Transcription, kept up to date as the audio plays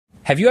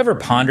Have you ever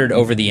pondered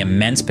over the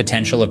immense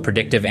potential of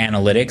predictive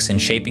analytics in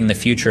shaping the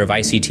future of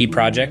ICT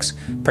projects,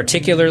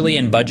 particularly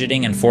in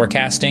budgeting and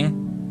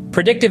forecasting?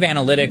 Predictive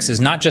analytics is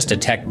not just a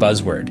tech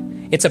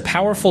buzzword. It's a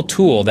powerful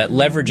tool that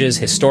leverages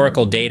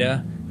historical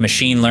data,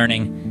 machine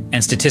learning,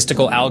 and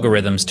statistical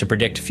algorithms to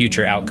predict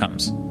future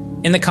outcomes.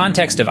 In the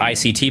context of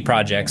ICT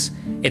projects,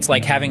 it's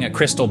like having a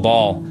crystal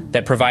ball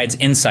that provides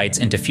insights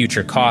into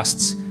future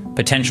costs,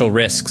 potential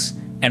risks,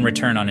 and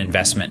return on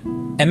investment.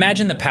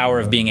 Imagine the power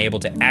of being able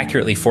to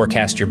accurately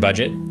forecast your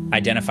budget,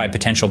 identify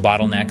potential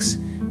bottlenecks,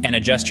 and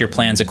adjust your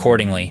plans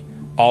accordingly,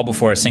 all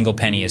before a single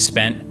penny is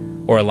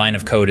spent or a line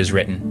of code is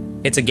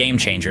written. It's a game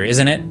changer,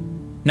 isn't it?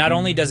 Not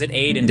only does it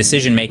aid in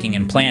decision-making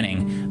and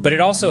planning, but it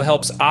also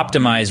helps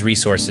optimize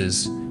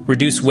resources,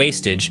 reduce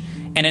wastage,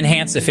 and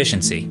enhance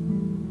efficiency.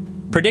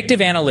 Predictive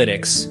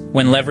analytics,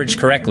 when leveraged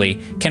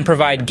correctly, can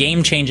provide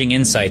game-changing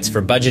insights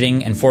for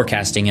budgeting and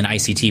forecasting in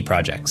ICT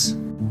projects.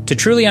 To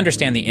truly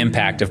understand the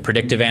impact of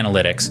predictive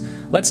analytics,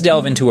 let's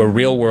delve into a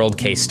real-world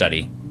case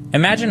study.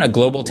 Imagine a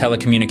global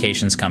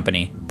telecommunications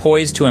company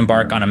poised to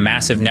embark on a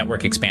massive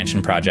network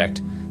expansion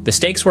project. The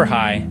stakes were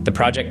high, the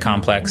project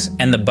complex,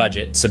 and the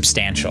budget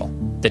substantial.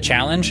 The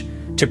challenge?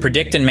 To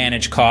predict and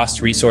manage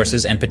costs,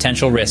 resources, and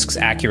potential risks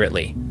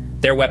accurately.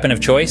 Their weapon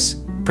of choice?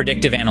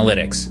 Predictive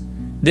analytics.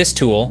 This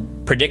tool,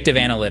 Predictive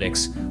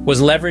Analytics,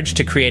 was leveraged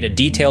to create a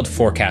detailed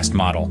forecast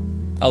model,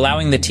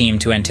 allowing the team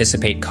to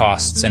anticipate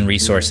costs and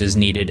resources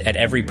needed at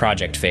every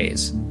project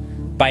phase.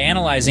 By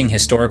analyzing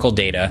historical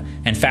data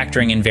and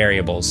factoring in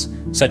variables,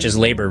 such as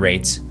labor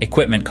rates,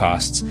 equipment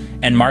costs,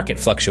 and market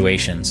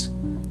fluctuations,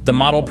 the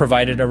model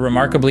provided a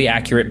remarkably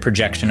accurate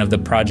projection of the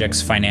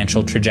project's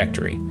financial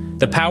trajectory.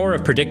 The power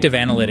of predictive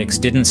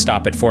analytics didn't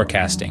stop at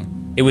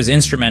forecasting. It was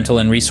instrumental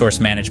in resource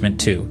management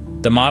too.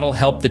 The model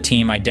helped the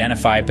team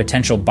identify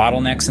potential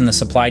bottlenecks in the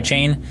supply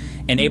chain,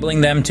 enabling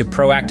them to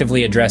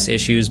proactively address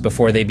issues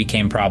before they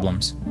became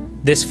problems.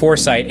 This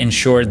foresight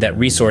ensured that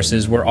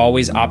resources were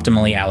always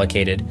optimally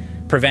allocated,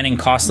 preventing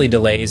costly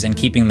delays and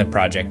keeping the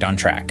project on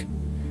track.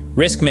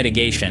 Risk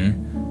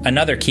mitigation,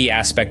 another key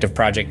aspect of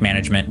project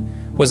management,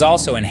 was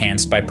also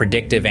enhanced by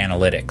predictive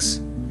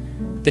analytics.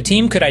 The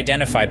team could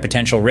identify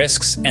potential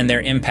risks and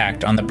their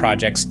impact on the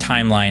project's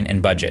timeline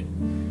and budget.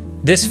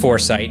 This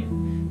foresight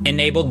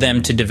enabled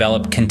them to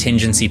develop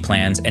contingency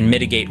plans and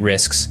mitigate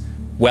risks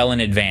well in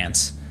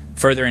advance,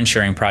 further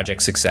ensuring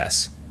project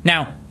success.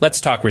 Now, let's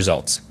talk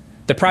results.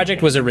 The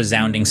project was a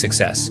resounding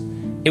success.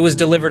 It was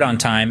delivered on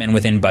time and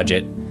within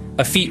budget,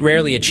 a feat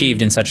rarely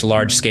achieved in such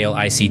large-scale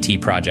ICT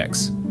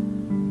projects.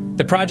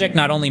 The project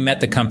not only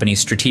met the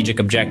company's strategic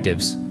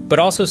objectives, but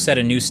also set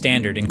a new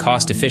standard in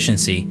cost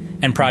efficiency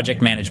and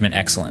project management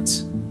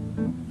excellence.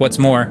 What's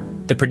more,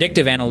 the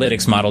predictive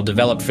analytics model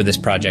developed for this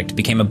project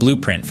became a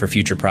blueprint for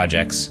future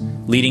projects,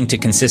 leading to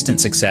consistent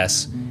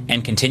success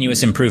and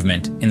continuous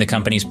improvement in the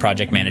company's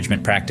project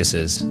management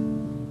practices.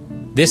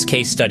 This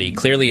case study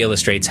clearly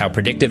illustrates how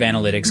predictive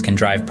analytics can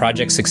drive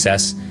project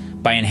success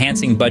by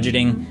enhancing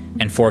budgeting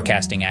and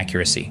forecasting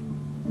accuracy.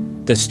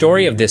 The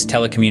story of this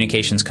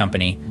telecommunications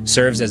company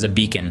serves as a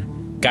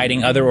beacon,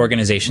 guiding other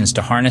organizations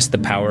to harness the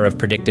power of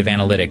predictive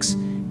analytics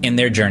in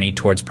their journey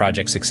towards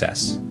project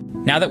success.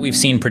 Now that we've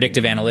seen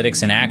predictive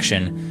analytics in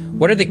action,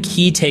 what are the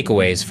key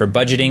takeaways for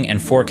budgeting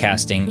and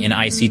forecasting in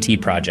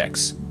ICT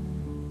projects?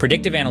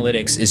 Predictive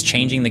analytics is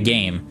changing the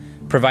game,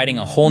 providing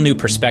a whole new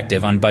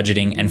perspective on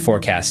budgeting and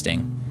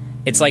forecasting.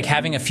 It's like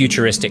having a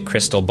futuristic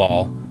crystal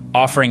ball,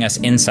 offering us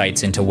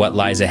insights into what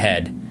lies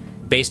ahead,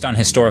 based on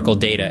historical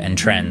data and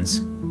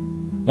trends.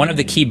 One of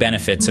the key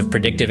benefits of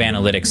predictive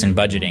analytics in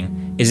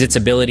budgeting is its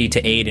ability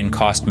to aid in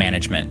cost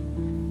management.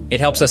 It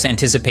helps us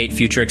anticipate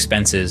future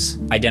expenses,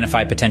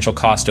 identify potential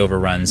cost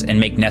overruns, and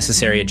make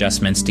necessary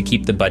adjustments to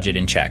keep the budget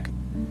in check.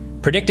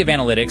 Predictive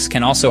analytics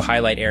can also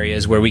highlight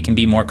areas where we can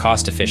be more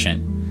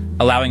cost-efficient,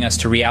 allowing us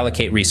to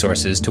reallocate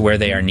resources to where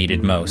they are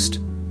needed most.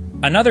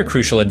 Another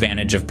crucial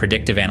advantage of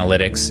predictive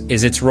analytics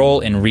is its role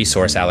in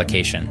resource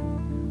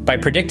allocation. By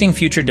predicting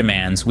future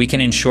demands, we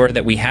can ensure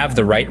that we have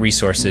the right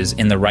resources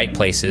in the right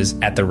places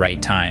at the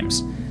right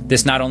times.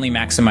 This not only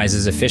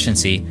maximizes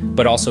efficiency,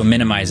 but also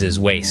minimizes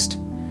waste.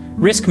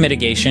 Risk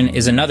mitigation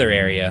is another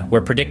area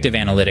where predictive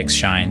analytics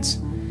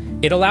shines.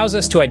 It allows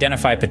us to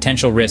identify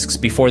potential risks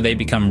before they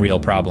become real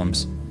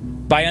problems.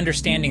 By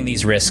understanding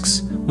these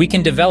risks, we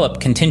can develop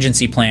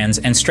contingency plans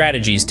and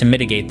strategies to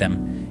mitigate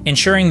them,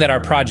 ensuring that our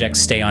projects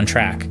stay on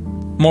track.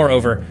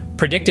 Moreover,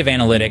 predictive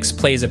analytics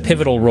plays a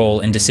pivotal role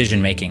in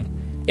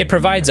decision-making. It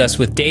provides us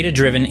with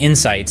data-driven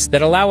insights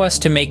that allow us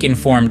to make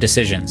informed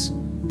decisions.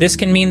 This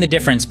can mean the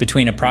difference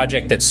between a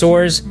project that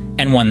soars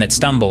and one that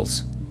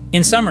stumbles.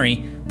 In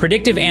summary,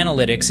 predictive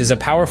analytics is a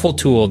powerful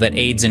tool that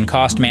aids in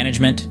cost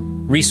management,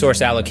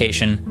 resource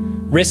allocation,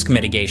 risk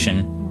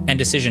mitigation, and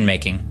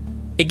decision-making.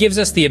 It gives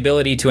us the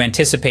ability to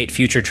anticipate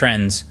future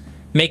trends,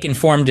 make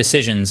informed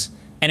decisions,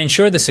 and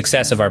ensure the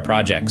success of our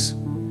projects.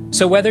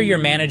 So whether you're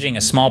managing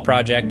a small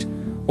project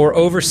or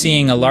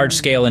overseeing a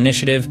large-scale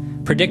initiative,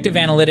 predictive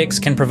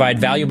analytics can provide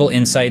valuable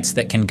insights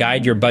that can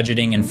guide your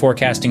budgeting and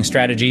forecasting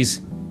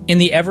strategies. In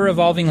the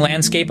ever-evolving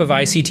landscape of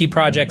ICT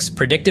projects,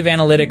 predictive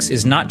analytics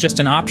is not just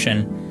an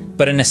option,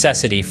 but a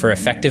necessity for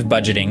effective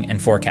budgeting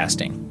and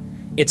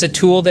forecasting. It's a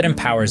tool that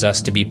empowers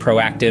us to be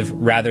proactive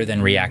rather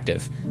than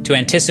reactive, to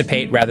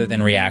anticipate rather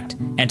than react,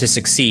 and to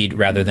succeed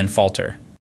rather than falter.